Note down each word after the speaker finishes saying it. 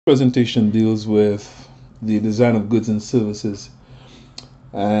Presentation deals with the design of goods and services,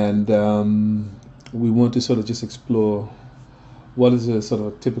 and we want to sort of just explore what is a sort of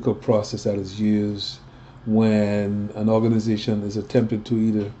a typical process that is used when an organization is attempting to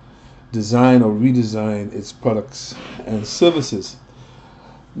either design or redesign its products and services.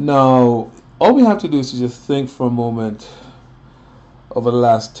 Now, all we have to do is to just think for a moment over the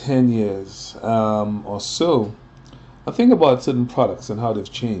last 10 years or so. I think about certain products and how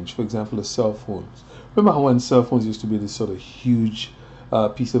they've changed. For example, the cell phones. Remember how when cell phones used to be this sort of huge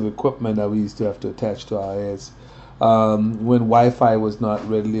piece of equipment that we used to have to attach to our heads? When Wi-Fi was not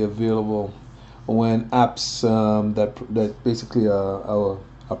readily available, when apps that basically our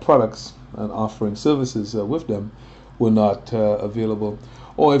products and offering services with them were not available.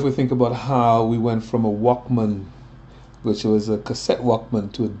 Or if we think about how we went from a Walkman, which was a cassette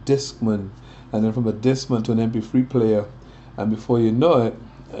Walkman, to a Discman, and then from a Discman to an MP3 player, and before you know it,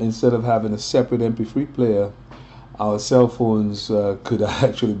 instead of having a separate MP3 player, our cell phones could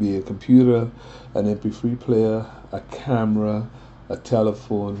actually be a computer, an MP3 player, a camera, a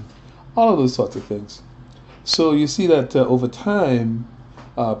telephone, all of those sorts of things. So you see that over time,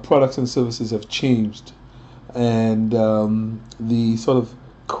 products and services have changed, and the sort of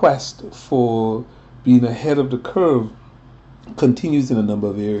quest for being ahead of the curve continues in a number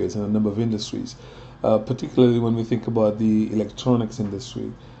of areas and a number of industries, particularly when we think about the electronics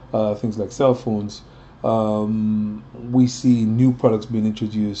industry, things like cell phones. We see new products being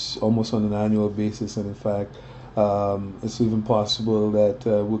introduced almost on an annual basis, and in fact, it's even possible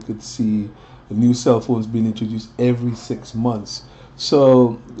that we could see new cell phones being introduced every 6 months.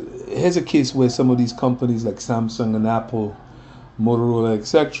 So here's a case where some of these companies like Samsung and Apple, Motorola,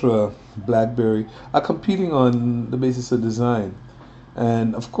 etc., BlackBerry, are competing on the basis of design.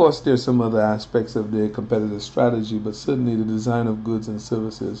 And of course, there's some other aspects of their competitive strategy, but certainly the design of goods and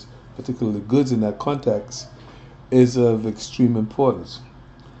services, particularly goods in that context, is of extreme importance.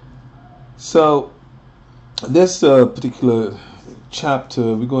 So, this particular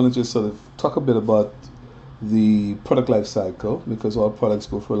chapter, we're going to just sort of talk a bit about the product life cycle, because all products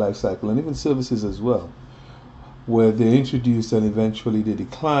go through a life cycle, and even services as well, where they're introduced and eventually they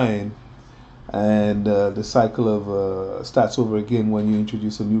decline, and the cycle of starts over again when you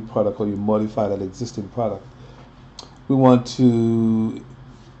introduce a new product or you modify that existing product. We want to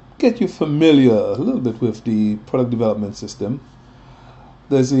get you familiar a little bit with the product development system.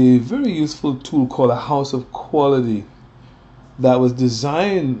 There's a very useful tool called a House of Quality that was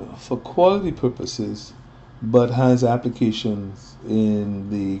designed for quality purposes but has applications in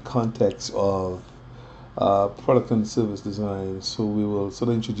the context of product and service design. So we will sort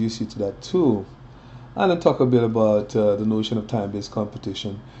of introduce you to that tool, and then talk a bit about the notion of time-based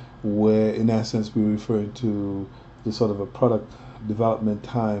competition, where in essence we're referring to the sort of a product development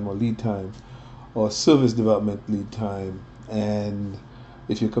time or lead time, or service development lead time. And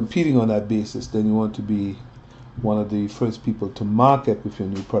if you're competing on that basis, then you want to be one of the first people to market with your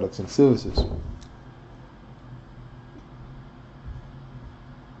new products and services.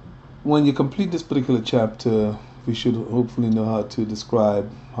 When you complete this particular chapter, we should hopefully know how to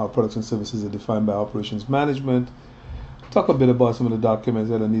describe how products and services are defined by operations management, talk a bit about some of the documents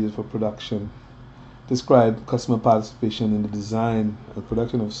that are needed for production, describe customer participation in the design and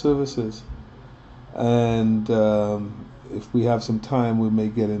production of services, and if we have some time, we may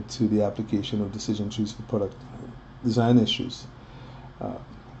get into the application of decision trees for product design issues.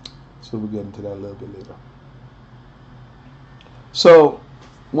 So we'll get into that a little bit later. So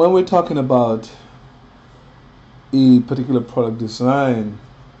when we're talking about a particular product design,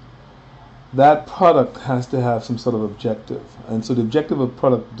 that product has to have some sort of objective. And so the objective of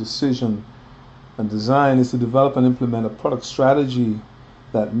product decision and design is to develop and implement a product strategy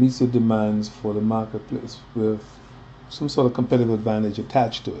that meets the demands for the marketplace with some sort of competitive advantage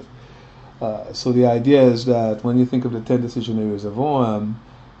attached to it. So the idea is that when you think of the 10 decision areas of OM,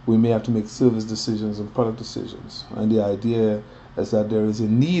 we may have to make service decisions and product decisions. And the idea is that there is a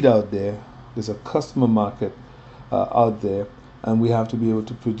need out there, there's a customer market out there, and we have to be able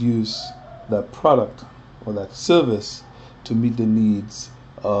to produce that product or that service to meet the needs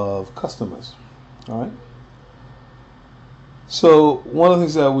of customers. All right. So one of the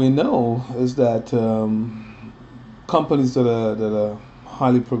things that we know is that companies that are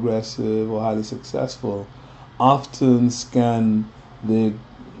highly progressive or highly successful often scan their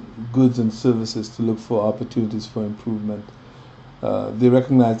goods and services to look for opportunities for improvement. They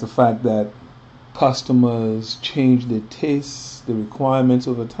recognize the fact that customers change their tastes, their requirements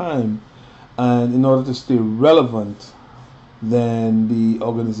over time, and in order to stay relevant, then the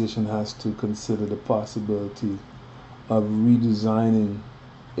organization has to consider the possibility of redesigning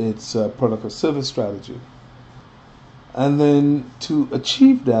its product or service strategy. And then to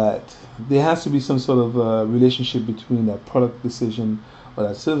achieve that, there has to be some sort of relationship between that product decision or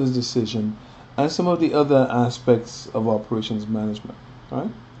that service decision and some of the other aspects of operations management,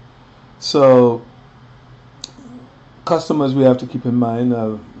 right? So customers, we have to keep in mind,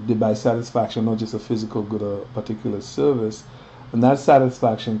 they buy satisfaction, not just a physical good or particular service, and that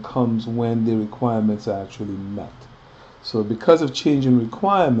satisfaction comes when the requirements are actually met. So because of changing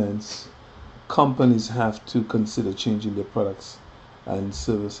requirements, companies have to consider changing their products and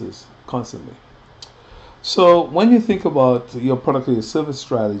services constantly. So when you think about your product or your service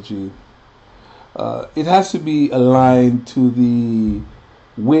strategy, it has to be aligned to the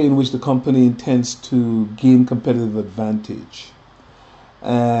way in which the company intends to gain competitive advantage.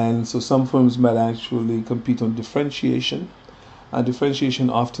 And so some firms might actually compete on differentiation, and differentiation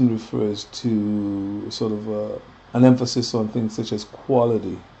often refers to sort of an emphasis on things such as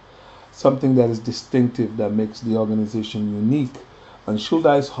quality, something that is distinctive, that makes the organization unique. And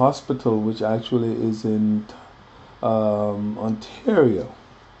Shouldice Hospital, which actually is in Ontario,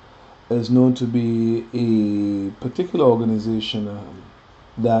 is known to be a particular organization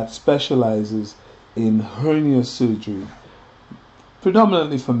that specializes in hernia surgery,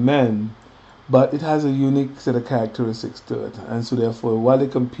 predominantly for men, but it has a unique set of characteristics to it. And so therefore, while they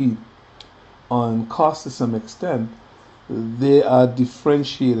compete on cost to some extent, they are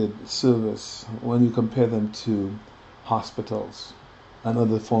differentiated service when you compare them to hospitals and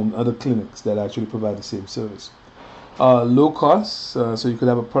other clinics that actually provide the same service. Low cost, so you could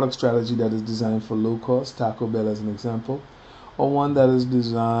have a product strategy that is designed for low cost, Taco Bell as an example, or one that is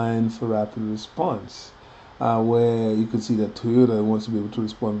designed for rapid response, where you can see that Toyota wants to be able to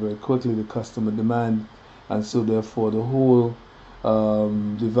respond very quickly to customer demand, and so therefore the whole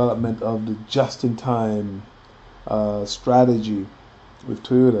development of the just-in-time strategy with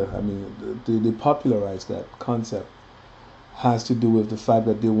Toyota, I mean, they popularized that concept, has to do with the fact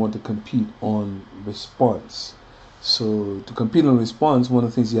that they want to compete on response. So to compete on response, one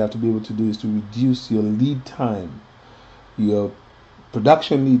of the things you have to be able to do is to reduce your lead time, your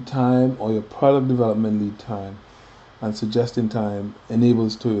production lead time or your product development lead time, and so just-in-time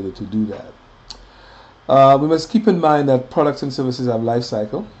enables Toyota to do that. We must keep in mind that products and services have life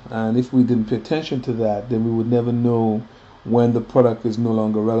cycle, and if we didn't pay attention to that, then we would never know when the product is no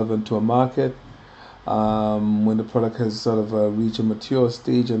longer relevant to a market, when the product has sort of reached a mature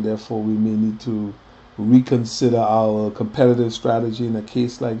stage, and therefore we may need to reconsider our competitive strategy in a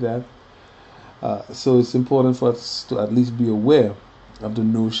case like that. So it's important for us to at least be aware of the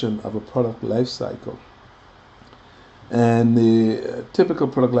notion of a product life cycle. And the typical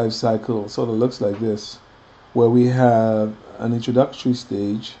product life cycle sort of looks like this, where we have an introductory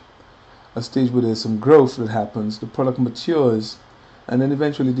stage, a stage where there's some growth that happens, the product matures, and then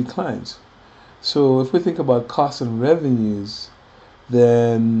eventually declines. So if we think about costs and revenues,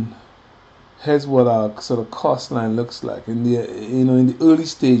 then here's what our sort of cost line looks like. In the early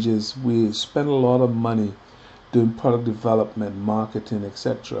stages, we spend a lot of money doing product development, marketing,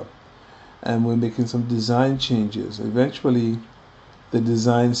 etc. And we're making some design changes. Eventually, the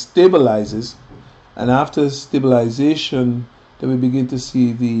design stabilizes, and after stabilization, then we begin to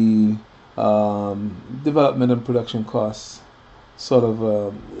see the development and production costs sort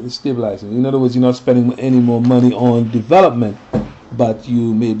of stabilizing. In other words, you're not spending any more money on development, but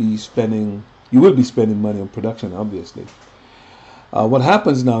you will be spending money on production, obviously. What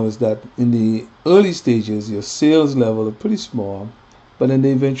happens now is that in the early stages, your sales level are pretty small, but then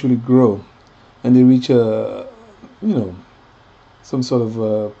they eventually grow, and they reach some sort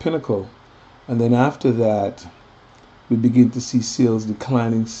of pinnacle, and then after that, we begin to see sales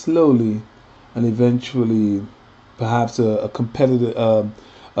declining slowly, and eventually, perhaps a competitor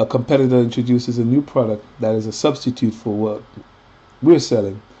introduces a new product that is a substitute for what we're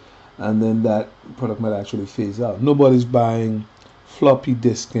selling, and then that product might actually phase out. Nobody's buying floppy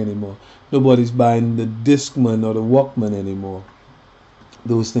disk anymore. Nobody's buying the Discman or the Walkman anymore.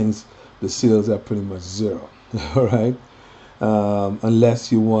 Those things, the sales are pretty much zero. All right,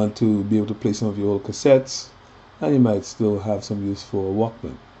 unless you want to be able to play some of your old cassettes, and you might still have some use for a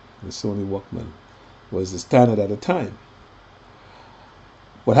Walkman. The Sony Walkman was the standard at the time.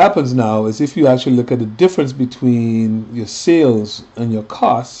 What happens now is, if you actually look at the difference between your sales and your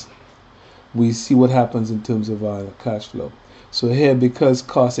costs, we see what happens in terms of our cash flow. So here, because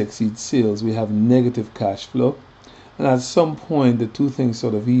costs exceed sales, we have negative cash flow, and at some point the two things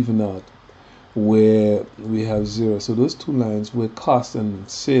sort of even out, where we have zero. So those two lines where cost and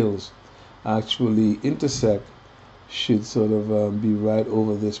sales actually intersect should sort of be right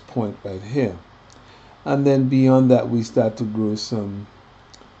over this point right here. And then beyond that, we start to grow some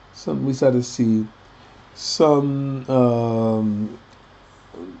we start to see some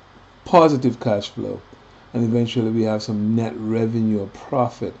positive cash flow, and eventually we have some net revenue or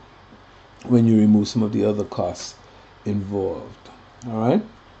profit when you remove some of the other costs involved. All right.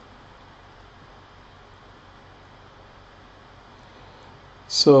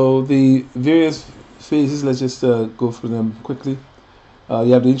 So the various phases, let's just go through them quickly.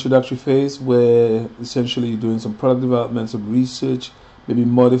 You have the introductory phase where essentially you're doing some product development, some research, maybe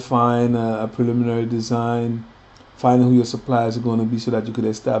modifying a preliminary design, finding who your suppliers are going to be so that you could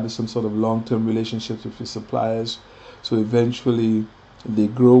establish some sort of long-term relationships with your suppliers. So eventually they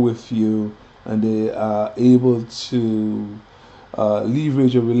grow with you and they are able to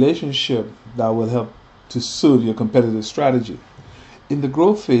leverage a relationship that will help to serve your competitive strategy. In the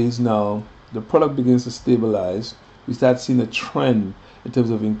growth phase now, the product begins to stabilize. We start seeing a trend in terms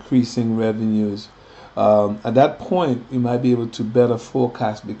of increasing revenues. At that point, you might be able to better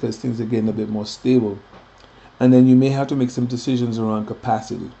forecast because things are getting a bit more stable. And then you may have to make some decisions around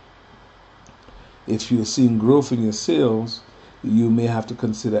capacity. If you're seeing growth in your sales, you may have to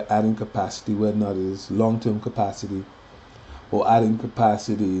consider adding capacity, whether or not it is long-term capacity or adding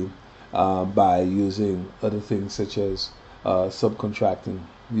capacity by using other things such as subcontracting,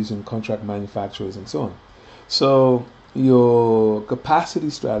 using contract manufacturers and so on. So your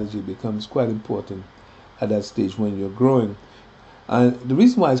capacity strategy becomes quite important at that stage when you're growing. And the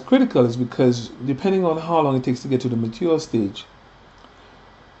reason why it's critical is because depending on how long it takes to get to the mature stage,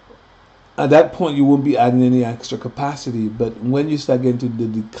 at that point you won't be adding any extra capacity. But when you start getting to the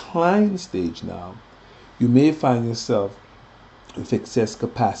decline stage now, you may find yourself with excess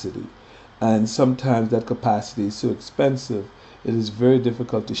capacity. And sometimes that capacity is so expensive, it is very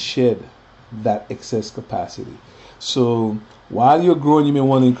difficult to shed that excess capacity. So while you're growing, you may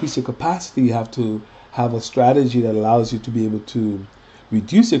want to increase your capacity. You have to have a strategy that allows you to be able to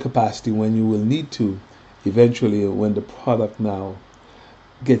reduce your capacity when you will need to, eventually when the product now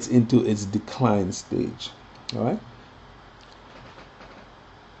gets into its decline stage. All right.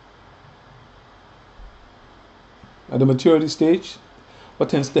 At the maturity stage, what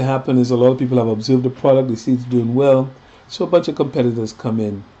tends to happen is a lot of people have observed the product, they see it's doing well, so a bunch of competitors come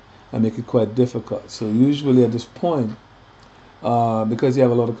in and make it quite difficult. So usually at this point, because you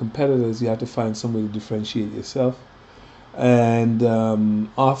have a lot of competitors, you have to find some way to differentiate yourself. And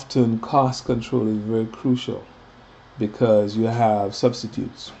often cost control is very crucial because you have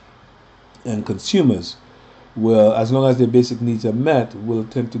substitutes, and consumers will, as long as their basic needs are met, will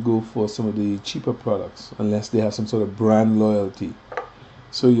tend to go for some of the cheaper products unless they have some sort of brand loyalty.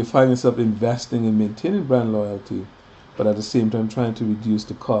 So you find yourself investing in maintaining brand loyalty, but at the same time trying to reduce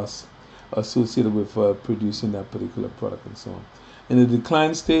the costs associated with producing that particular product and so on. In the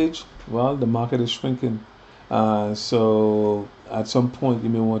decline stage, well, the market is shrinking. So at some point you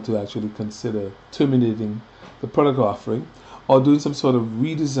may want to actually consider terminating the product offering or doing some sort of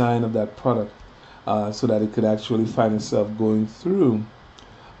redesign of that product so that it could actually find itself going through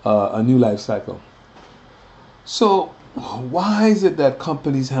a new life cycle. So why is it that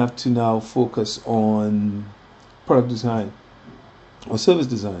companies have to now focus on product design or service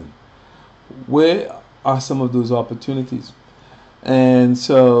design? Where are some of those opportunities? And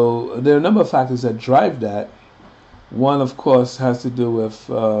so there are a number of factors that drive that. One, of course, has to do with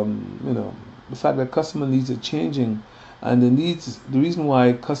the fact that customer needs are changing, and the reason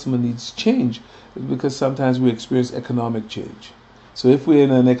why customer needs change is because sometimes we experience economic change. So if we're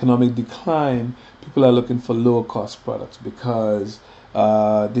in an economic decline, people are looking for lower cost products because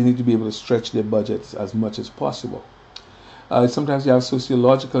they need to be able to stretch their budgets as much as possible. Sometimes you have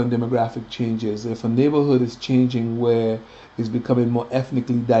sociological and demographic changes. If a neighborhood is changing where it's becoming more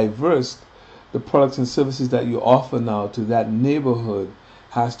ethnically diverse, the products and services that you offer now to that neighborhood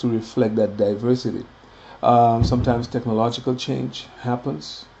has to reflect that diversity. Sometimes technological change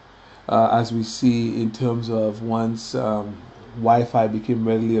happens, as we see in terms of once Wi-Fi became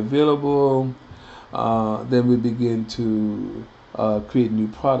readily available, then we begin to create new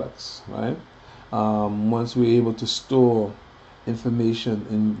products, right? Once we're able to store information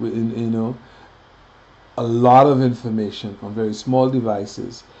in a lot of information on very small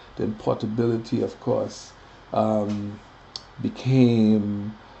devices, then portability, of course,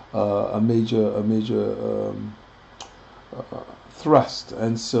 became a major thrust.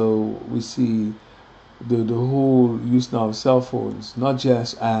 And so we see the whole use now of cell phones, not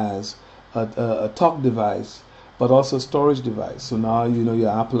just as a talk device, but also storage device. So now your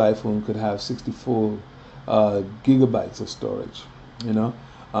Apple iPhone could have 64 gigabytes of storage,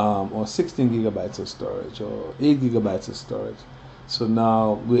 or 16 gigabytes of storage, or 8 gigabytes of storage. So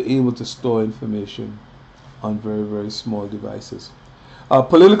now we're able to store information on very, very small devices.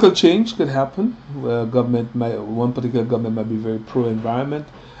 Political change could happen where one particular government might be very pro-environment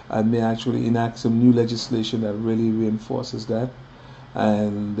and may actually enact some new legislation that really reinforces that,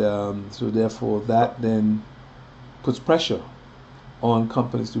 and so therefore that then puts pressure on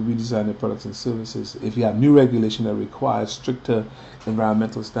companies to redesign their products and services if you have new regulation that requires stricter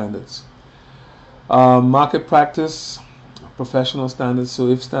environmental standards. Market practice, professional standards. So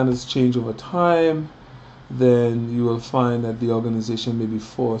if standards change over time, then you will find that the organization may be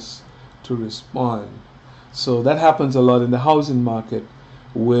forced to respond. So that happens a lot in the housing market,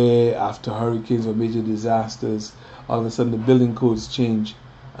 where after hurricanes or major disasters, all of a sudden the building codes change,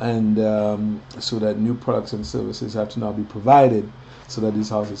 and so that new products and services have to now be provided so that these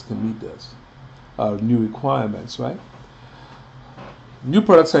houses can meet those new requirements, right? New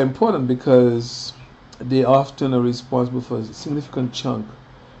products are important because they often are responsible for a significant chunk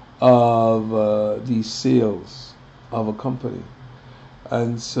of the sales of a company.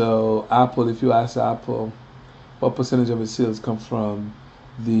 And so Apple, if you ask Apple what percentage of its sales come from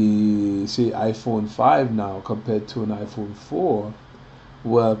the, say, iPhone 5 now compared to an iPhone 4,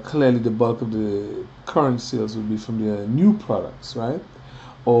 well, clearly the bulk of the current sales would be from the new products, right?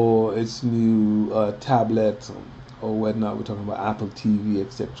 Or its new tablet or whatnot. We're talking about Apple TV,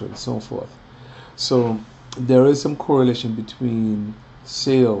 etc., and so forth. So there is some correlation between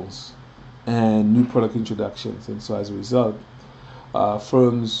sales and new product introductions, and so as a result,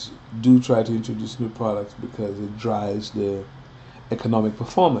 firms do try to introduce new products because it drives their economic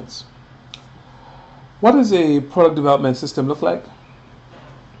performance. What does a product development system look like?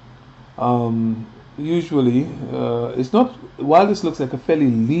 Usually, it's not, while this looks like a fairly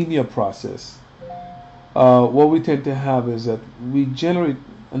linear process, what we tend to have is that we generate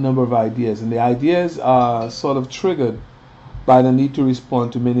a number of ideas, and the ideas are sort of triggered by the need to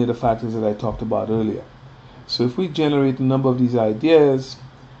respond to many of the factors that I talked about earlier. So if we generate a number of these ideas,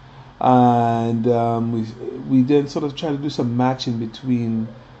 and we then sort of try to do some matching between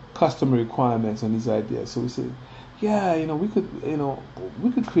customer requirements and these ideas. So we say, yeah, we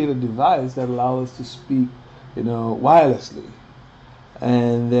could create a device that allows us to speak, wirelessly,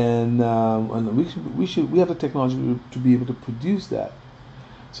 and then we have the technology to be able to produce that.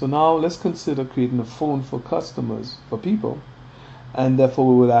 So now let's consider creating a phone for customers, for people, and therefore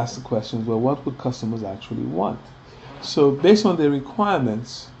we would ask the questions, well, what would customers actually want? So based on their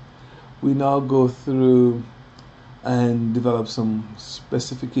requirements, we now go through and develop some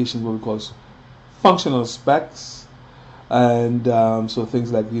specifications, what we call functional specs, and so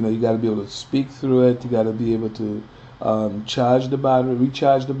things like, you got to be able to speak through it, you got to be able to recharge the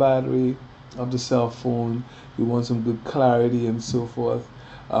battery of the cell phone, you want some good clarity and so forth.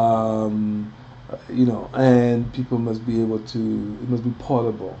 And people must be able to, it must be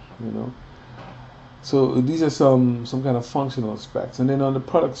portable, So these are some kind of functional specs. And then on the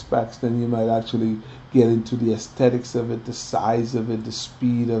product specs, then you might actually get into the aesthetics of it, the size of it, the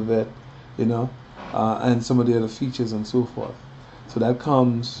speed of it, and some of the other features and so forth. So that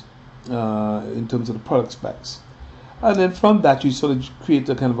comes in terms of the product specs. And then from that, you sort of create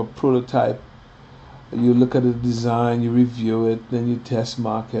a kind of a prototype. You look at the design, you review it, then you test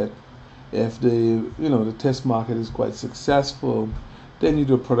market. If the test market is quite successful, then you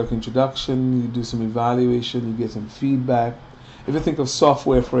do a product introduction, you do some evaluation, you get some feedback. If you think of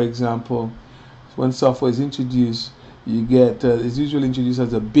software, for example, when software is introduced, you get it's usually introduced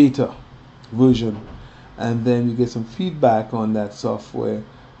as a beta version, and then you get some feedback on that software,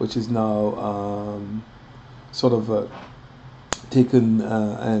 which is now sort of taken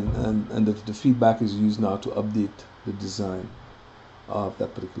and the feedback is used now to update the design of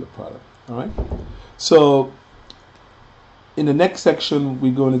that particular product. All right. So in the next section,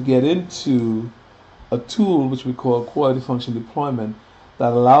 we're going to get into a tool which we call quality function deployment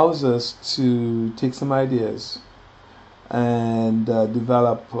that allows us to take some ideas and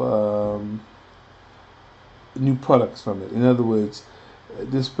develop new products from it. In other words,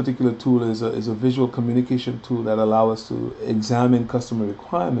 this particular tool is a visual communication tool that allows us to examine customer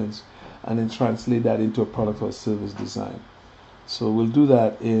requirements and then translate that into a product or service design. So we'll do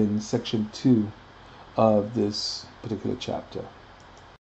that in section 2 of this particular chapter.